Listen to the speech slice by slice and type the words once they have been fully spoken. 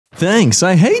Thanks,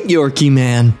 I hate Yorkie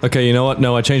Man. Okay, you know what?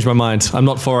 No, I changed my mind. I'm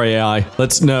not for AI.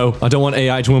 No, I don't want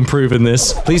AI to improve in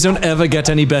this. Please don't ever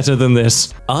get any better than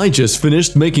this. I just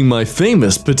finished making my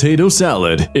famous potato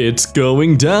salad. It's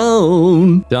going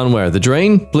down. Down where? The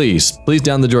drain? Please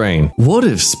down the drain. What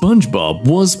if SpongeBob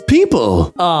was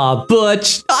people? Ah,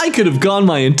 Butch, I could have gone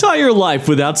my entire life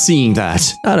without seeing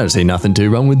that. I don't see nothing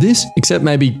too wrong with this, except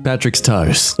maybe Patrick's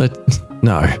toast.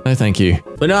 No, thank you.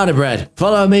 Banana bread,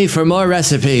 follow me for more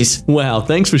recipes. Wow,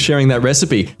 thanks for sharing that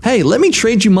recipe. Hey, let me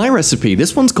trade you my recipe.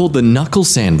 This one's called the Knuckle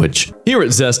Sandwich. Here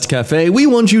at Zest Cafe, we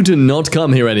want you to not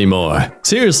come here anymore.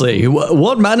 Seriously,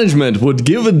 what management would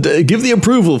give the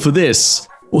approval for this?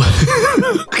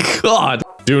 God.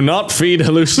 Do not feed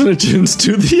hallucinogens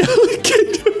to the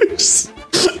alligators.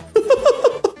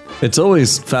 It's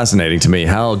always fascinating to me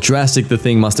how drastic the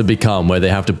thing must have become where they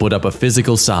have to put up a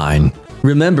physical sign.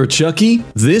 Remember Chucky?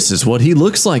 This is what he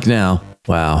looks like now.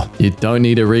 Wow, you don't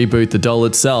need to reboot the doll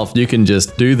itself. You can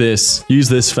just do this. Use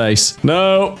this face.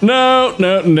 No. I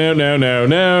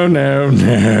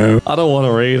don't want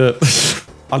to read it.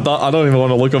 I don't even want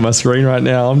to look at my screen right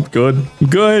now. I'm good.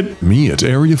 Me at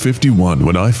Area 51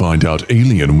 when I find out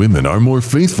alien women are more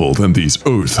faithful than these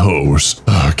Earth hoes.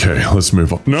 Okay, let's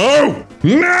move on. No!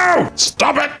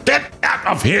 Stop it! Get out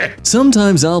of here!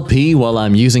 Sometimes I'll pee while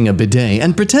I'm using a bidet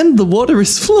and pretend the water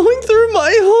is flowing through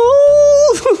my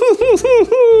hole.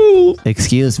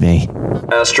 Excuse me.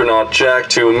 Astronaut Jack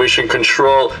to Mission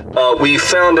Control. We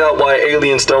found out why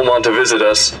aliens don't want to visit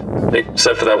us.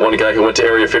 Except for that one guy who went to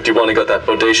Area 51 and got that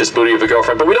bodacious booty of a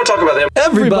girlfriend, but we don't talk about them.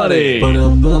 Everybody! My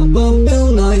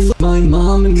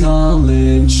mom in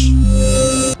college.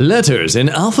 Letters in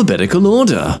alphabetical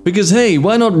order. Because hey,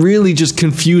 why not really just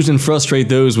confuse and frustrate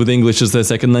those with English as their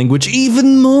second language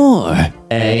even more?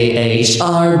 A, H,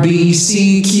 R, B,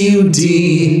 C, Q,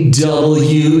 D,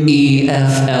 W, E,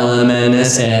 F, L, M, N,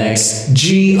 S, X,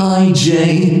 G, I,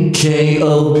 J, K,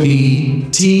 O, P,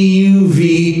 T, U,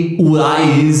 V,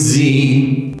 Y,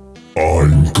 Z.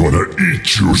 I'm gonna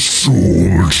eat your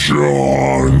soul,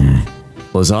 John.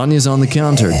 Lasagna's on the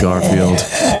counter, Garfield.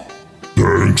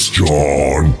 Thanks,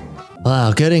 John.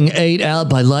 Wow, getting ate out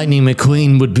by Lightning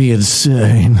McQueen would be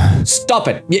insane. Stop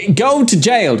it. Go to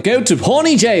jail. Go to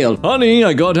horny jail. Honey,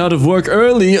 I got out of work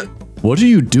early. What are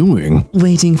you doing?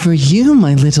 Waiting for you,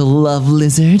 my little love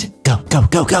lizard. Go.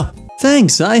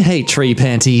 Thanks, I hate tree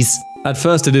panties. At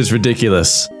first it is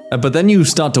ridiculous, but then you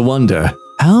start to wonder,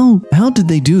 how did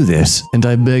they do this? And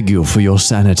I beg you for your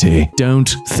sanity, don't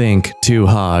think too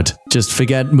hard. Just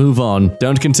forget, move on.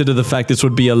 Don't consider the fact this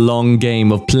would be a long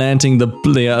game of planting the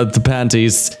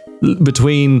panties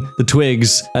between the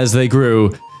twigs as they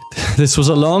grew. This was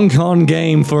a long con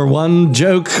game for one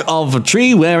joke of a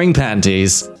tree wearing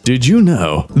panties. Did you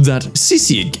know that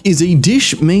sisig is a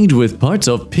dish made with parts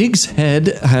of pig's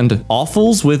head and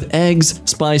offals with eggs,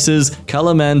 spices,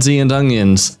 calamansi, and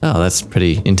onions? Oh, that's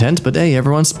pretty intense, but hey,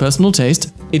 everyone's personal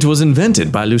taste. It was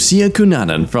invented by Lucia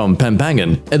Cunanan from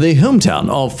Pampangan, the hometown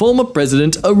of former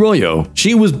President Arroyo.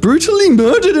 She was brutally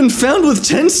murdered and found with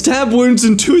 10 stab wounds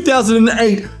in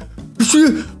 2008.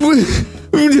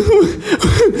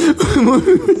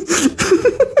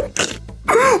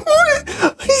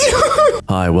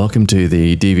 Hi, welcome to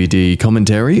the DVD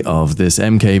commentary of this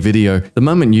EmKay video. The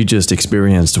moment you just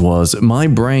experienced was my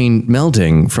brain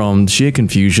melting from sheer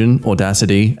confusion,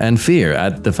 audacity, and fear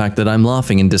at the fact that I'm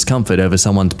laughing in discomfort over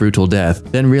someone's brutal death,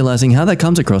 then realizing how that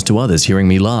comes across to others hearing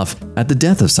me laugh at the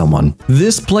death of someone.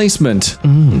 This placement.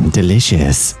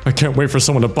 Delicious. I can't wait for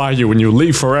someone to buy you when you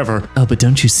leave forever. Oh, but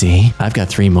don't you see? I've got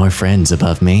 3 more friends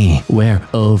above me. We're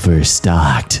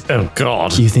overstocked. Oh,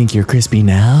 God. You think you're crispy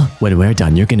now? When we're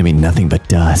done, you're gonna be nothing but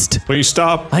dust. Please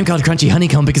stop. I'm called Crunchy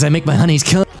Honeycomb because I make my honeys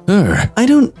kill her. I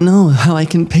don't know how I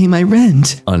can pay my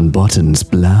rent. Unbuttons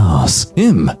blouse.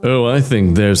 Him. Oh, I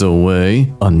think there's a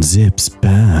way. Unzips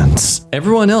pants.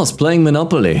 Everyone else playing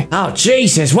Monopoly. Oh,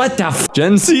 Jesus, what the f—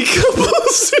 Gen Z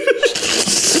couples.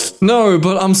 No,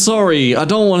 but I'm sorry. I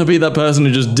don't want to be that person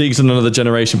who just digs in another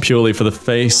generation purely for the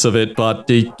face of it, but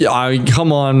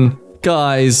come on.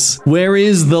 Guys, where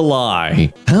is the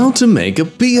lie? How to make a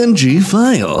PNG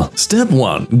file. Step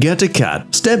 1, get a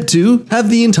cat. Step 2, have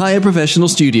the entire professional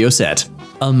studio set.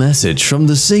 A message from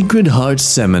the Sacred Heart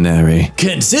Seminary.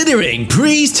 Considering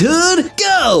priesthood?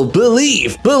 Go!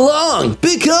 Believe! Belong!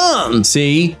 Become!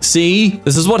 See?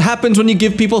 This is what happens when you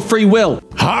give people free will.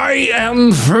 I am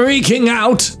freaking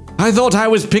out. I thought I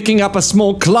was picking up a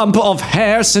small clump of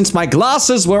hair since my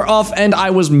glasses were off and I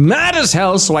was mad as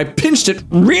hell, so I pinched it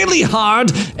really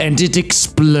hard and it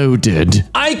exploded.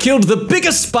 I killed the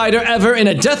biggest spider ever in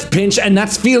a death pinch and that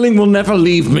feeling will never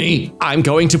leave me. I'm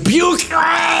going to puke.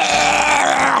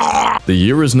 The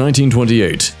year is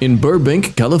 1928. In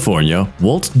Burbank, California,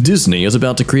 Walt Disney is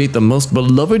about to create the most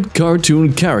beloved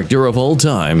cartoon character of all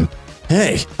time.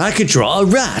 Hey, I could draw a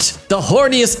rat. The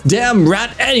horniest damn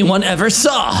rat anyone ever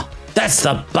saw. That's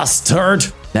the bastard.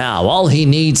 Now, all he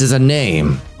needs is a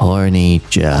name. Horny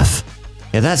Jeff.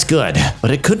 Yeah, that's good,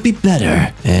 but it could be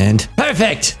better. And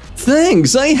perfect!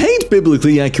 Thanks, I hate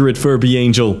biblically accurate Furby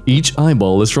Angel. Each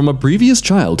eyeball is from a previous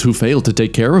child who failed to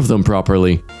take care of them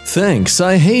properly. Thanks,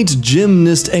 I hate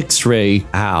Gymnast X-Ray.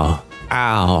 Ow.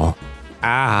 Ow.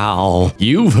 Ow.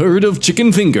 You've heard of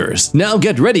chicken fingers. Now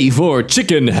get ready for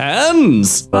chicken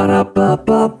hands.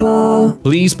 Ba-da-ba-ba-ba.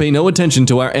 Please pay no attention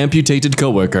to our amputated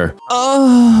coworker.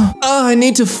 I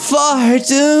need to fart.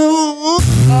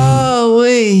 Oh,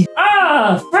 wait.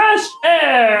 Fresh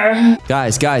air.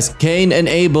 Guys, Cain and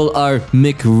Abel are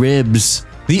McRibs.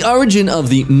 The origin of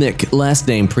the Mick last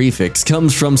name prefix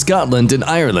comes from Scotland and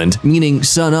Ireland, meaning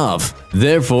son of.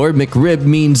 Therefore, McRib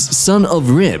means son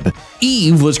of rib.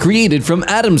 Eve was created from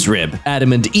Adam's rib.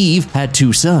 Adam and Eve had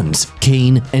two sons,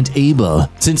 Cain and Abel.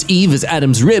 Since Eve is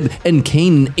Adam's rib and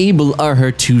Cain and Abel are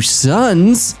her two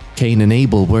sons, Cain and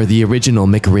Abel were the original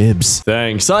McRibs.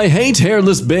 Thanks, I hate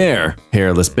Hairless Bear.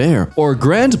 Hairless Bear or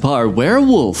Grandpa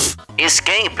Werewolf.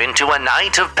 Escape into a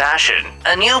night of passion.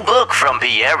 A new book from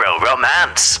Piero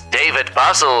Romance. David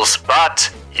puzzles,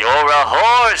 but you're a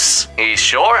horse. He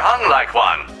sure hung like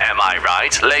one. Am I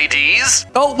right, ladies?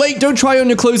 Oh, wait, don't try on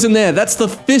your clothes in there. That's the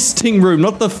fisting room,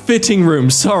 not the fitting room.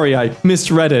 Sorry, I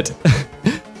misread it.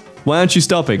 Why aren't you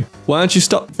stopping? Why aren't you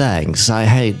stop? Thanks, I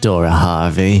hate Dora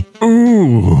Harvey.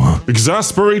 Ooh,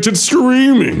 exasperated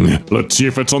screaming. Let's see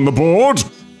if it's on the board.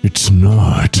 It's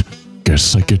not.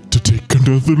 Guess I get to take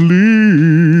another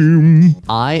limb.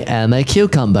 I am a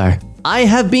cucumber. I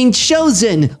have been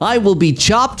chosen. I will be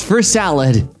chopped for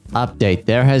salad. Update,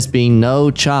 there has been no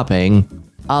chopping.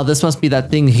 Oh, this must be that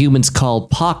thing humans call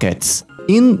pockets.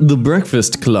 In the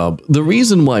Breakfast Club, the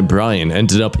reason why Brian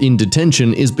ended up in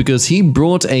detention is because he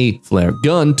brought a flare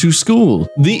gun to school.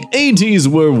 The 80s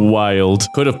were wild.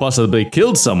 Could have possibly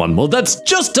killed someone. Well, that's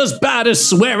just as bad as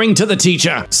swearing to the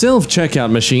teacher.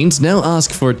 Self-checkout machines now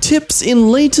ask for tips in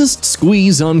latest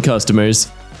squeeze on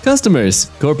customers.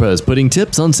 Customers, Corpo's putting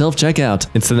tips on self-checkout.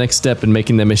 It's the next step in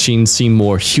making their machines seem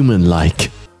more human-like.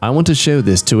 I want to show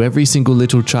this to every single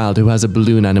little child who has a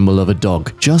balloon animal of a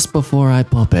dog just before I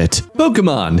pop it.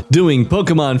 Pokemon, doing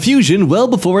Pokemon Fusion well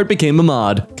before it became a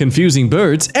mod. Confusing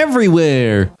birds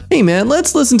everywhere. Hey man,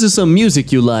 let's listen to some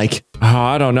music you like. Oh,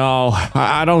 I don't know.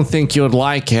 I don't think you'd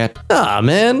like it. Ah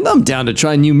man, I'm down to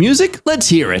try new music. Let's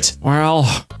hear it.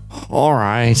 Well, all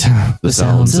right. The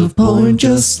sounds of porn,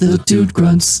 just little dude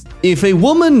grunts. If a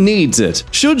woman needs it,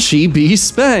 should she be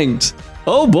spanked?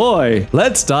 Oh boy,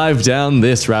 let's dive down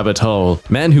this rabbit hole.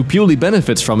 Man who purely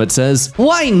benefits from it says,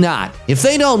 why not? If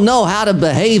they don't know how to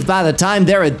behave by the time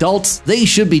they're adults, they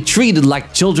should be treated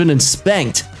like children and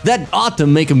spanked. That ought to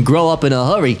make them grow up in a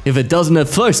hurry. If it doesn't at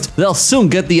first, they'll soon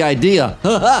get the idea.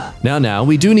 Now,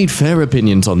 we do need fair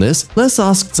opinions on this. Let's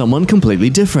ask someone completely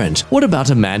different. What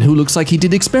about a man who looks like he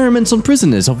did experiments on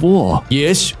prisoners of war?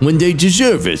 Yes, when they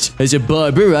deserve it. As a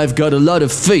barber, I've got a lot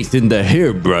of faith in the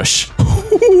hairbrush.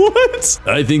 What?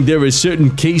 I think there are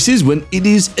certain cases when it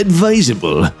is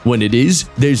advisable. When it is,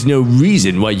 there's no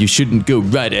reason why you shouldn't go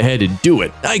right ahead and do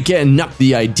it. I can't knock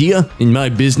the idea. In my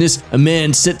business, a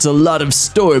man sets a lot of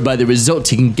store by the results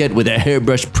he can get with a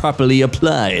hairbrush properly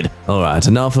applied. Alright,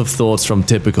 enough of thoughts from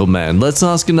typical man. Let's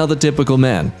ask another typical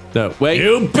man. No, wait.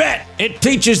 You bet! It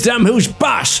teaches them who's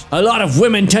boss. A lot of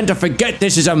women tend to forget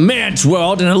this is a man's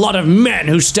world, and a lot of men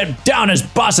who step down as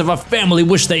boss of a family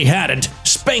wish they hadn't.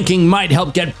 Spanking might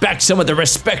help get back some of the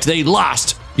respect they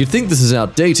lost. You'd think this is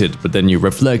outdated, but then you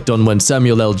reflect on when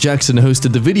Samuel L. Jackson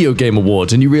hosted the Video Game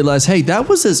Awards and you realize, hey, that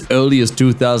was as early as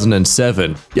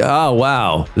 2007. Yeah, oh,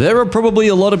 wow. There are probably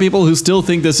a lot of people who still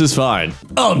think this is fine.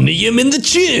 I'll knee him in the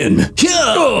chin.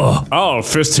 Yeah. I'll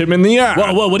fist him in the eye.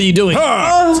 Whoa, what are you doing?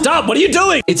 Stop, what are you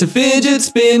doing? It's a fidget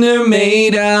spinner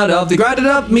made out of the grinded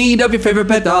up meat of your favorite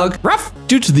pet dog. Ruff!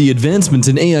 Due to the advancements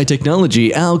in AI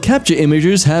technology, our capture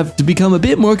imagers have to become a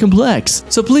bit more complex.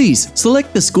 So please,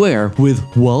 select the square with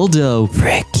Waldo.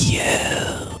 Frick you.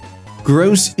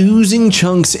 Gross oozing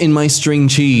chunks in my string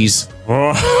cheese.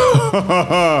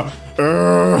 Oh,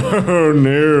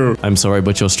 no. I'm sorry,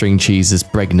 but your string cheese is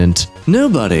pregnant.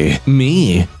 Nobody.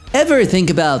 Me. Ever think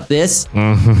about this?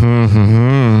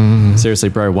 Seriously,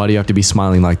 bro, why do you have to be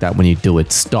smiling like that when you do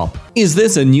it? Stop. Is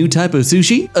this a new type of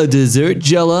sushi? A dessert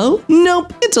jello?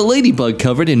 Nope, it's a ladybug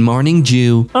covered in morning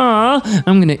dew.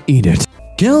 I'm gonna eat it.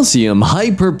 Calcium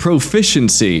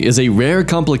hyperproficiency is a rare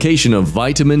complication of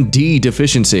vitamin D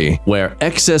deficiency, where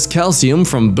excess calcium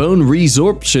from bone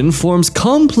resorption forms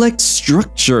complex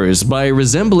structures by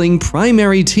resembling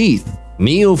primary teeth.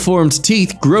 Neoformed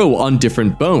teeth grow on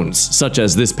different bones, such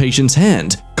as this patient's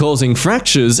hand, causing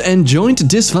fractures and joint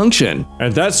dysfunction.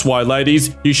 And that's why,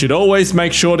 ladies, you should always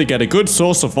make sure to get a good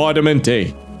source of vitamin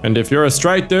D. And if you're a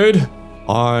straight dude,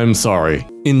 I'm sorry.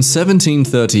 In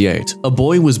 1738, a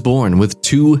boy was born with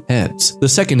 2 heads. The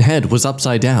second head was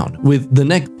upside down, with the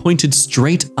neck pointed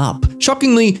straight up.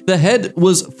 Shockingly, the head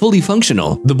was fully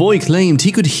functional. The boy claimed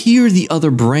he could hear the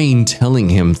other brain telling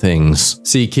him things.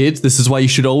 See, kids, this is why you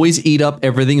should always eat up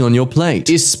everything on your plate,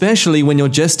 especially when you're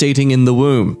gestating in the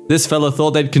womb. This fella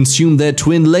thought they'd consume their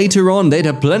twin later on, they'd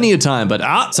have plenty of time,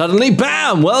 but suddenly,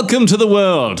 bam, welcome to the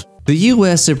world. The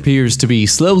US appears to be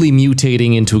slowly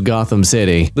mutating into Gotham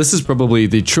City. This is probably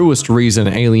the truest reason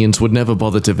aliens would never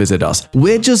bother to visit us.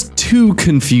 We're just too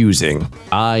confusing.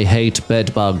 I hate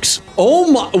bedbugs.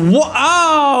 Oh my,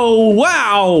 wow.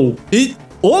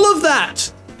 All of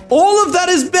that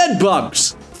is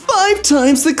bedbugs. 5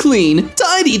 times the clean,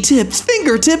 tidy tips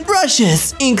fingertip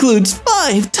brushes. Includes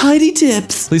 5 tidy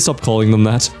tips. Please stop calling them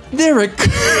that. They're a...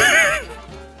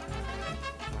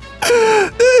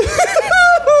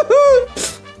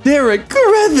 They're a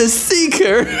crevice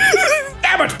seeker.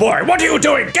 Damn it, boy, what are you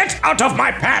doing? Get out of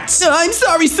my pants! I'm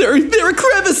sorry, sir. They're a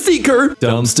crevice seeker.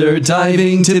 Dumpster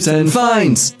diving tips and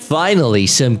finds. Finally,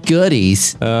 some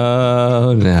goodies.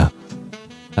 Oh, no.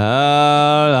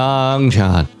 Long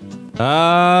John.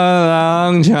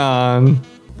 Long John.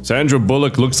 Sandra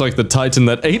Bullock looks like the Titan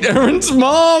that ate Aaron's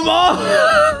mom.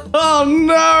 Oh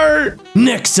no!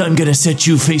 Next, I'm gonna set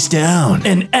you face down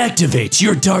and activate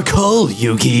your dark hole,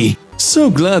 Yugi.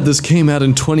 So glad this came out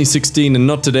in 2016 and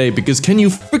not today, because can you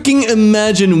freaking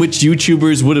imagine which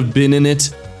YouTubers would have been in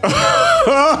it?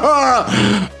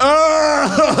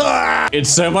 It's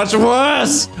so much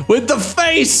worse with the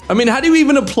face. I mean, how do you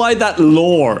even apply that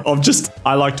lore of just,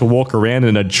 I like to walk around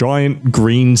in a giant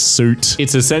green suit?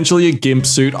 It's essentially a gimp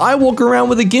suit. I walk around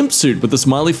with a gimp suit with a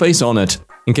smiley face on it.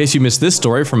 In case you missed this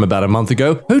story from about a month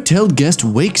ago, hotel guest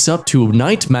wakes up to a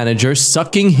night manager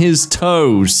sucking his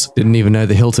toes. Didn't even know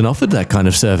the Hilton offered that kind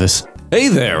of service. Hey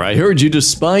there, I heard you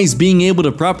despise being able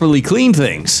to properly clean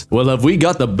things. Well, have we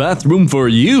got the bathroom for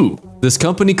you? This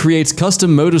company creates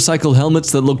custom motorcycle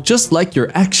helmets that look just like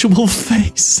your actual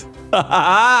face.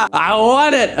 I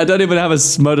want it! I don't even have a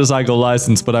motorcycle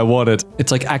license, but I want it.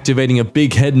 It's like activating a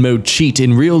big head mode cheat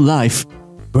in real life.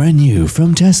 Brand new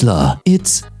from Tesla,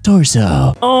 it's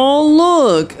Torso. Oh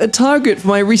look, a target for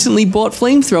my recently bought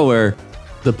flamethrower.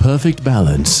 The perfect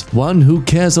balance. One who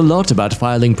cares a lot about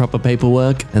filing proper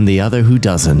paperwork and the other who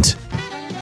doesn't.